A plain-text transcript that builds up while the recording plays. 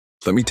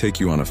Let me take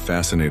you on a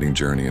fascinating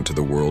journey into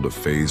the world of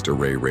phased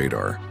array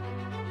radar,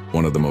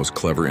 one of the most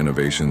clever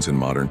innovations in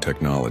modern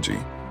technology.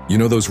 You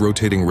know those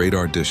rotating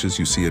radar dishes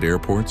you see at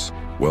airports?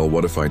 Well,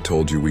 what if I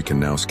told you we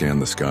can now scan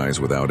the skies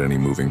without any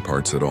moving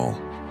parts at all?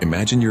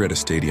 Imagine you're at a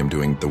stadium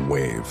doing the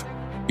wave.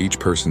 Each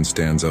person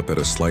stands up at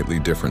a slightly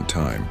different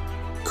time,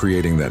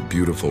 creating that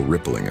beautiful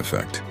rippling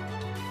effect.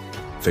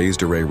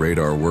 Phased array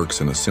radar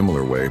works in a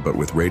similar way, but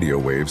with radio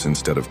waves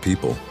instead of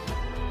people.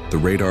 The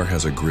radar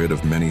has a grid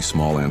of many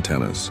small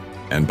antennas,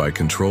 and by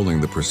controlling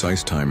the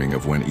precise timing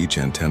of when each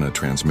antenna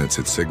transmits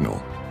its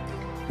signal,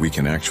 we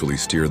can actually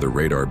steer the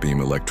radar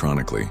beam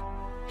electronically.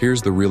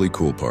 Here's the really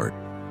cool part.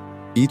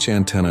 Each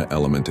antenna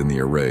element in the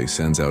array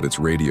sends out its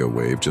radio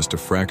wave just a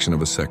fraction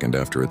of a second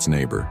after its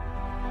neighbor.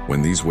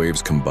 When these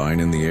waves combine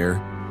in the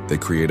air, they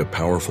create a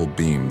powerful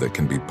beam that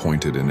can be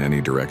pointed in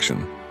any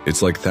direction.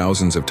 It's like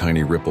thousands of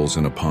tiny ripples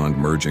in a pond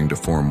merging to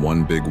form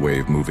one big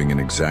wave moving in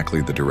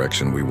exactly the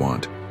direction we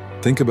want.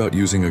 Think about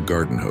using a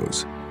garden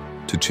hose.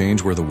 To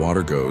change where the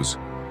water goes,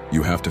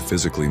 you have to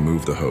physically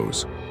move the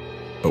hose.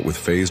 But with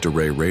phased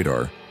array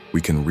radar,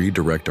 we can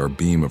redirect our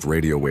beam of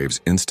radio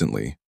waves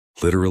instantly,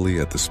 literally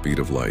at the speed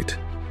of light,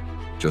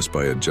 just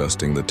by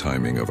adjusting the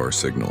timing of our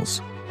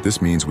signals.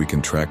 This means we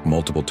can track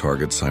multiple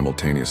targets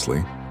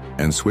simultaneously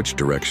and switch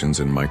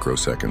directions in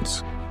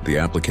microseconds. The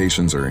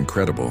applications are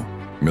incredible.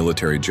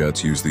 Military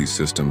jets use these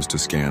systems to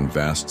scan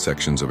vast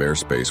sections of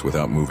airspace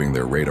without moving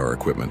their radar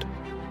equipment.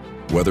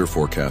 Weather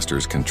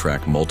forecasters can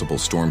track multiple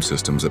storm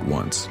systems at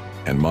once,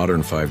 and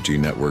modern 5G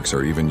networks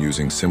are even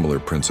using similar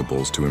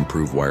principles to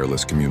improve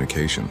wireless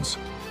communications.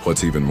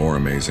 What's even more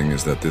amazing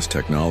is that this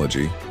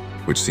technology,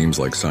 which seems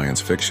like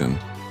science fiction,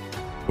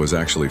 was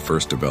actually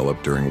first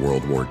developed during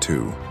World War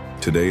II.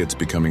 Today it's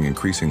becoming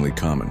increasingly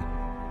common,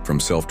 from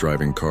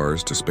self-driving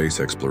cars to space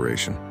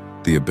exploration.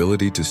 The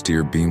ability to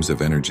steer beams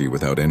of energy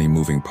without any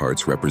moving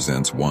parts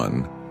represents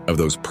one of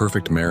those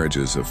perfect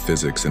marriages of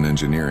physics and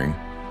engineering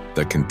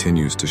that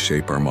continues to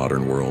shape our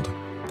modern world.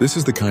 This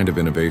is the kind of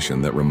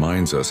innovation that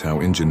reminds us how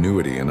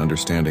ingenuity and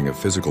understanding of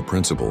physical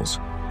principles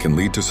can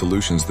lead to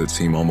solutions that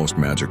seem almost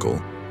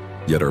magical,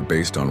 yet are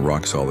based on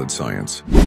rock-solid science.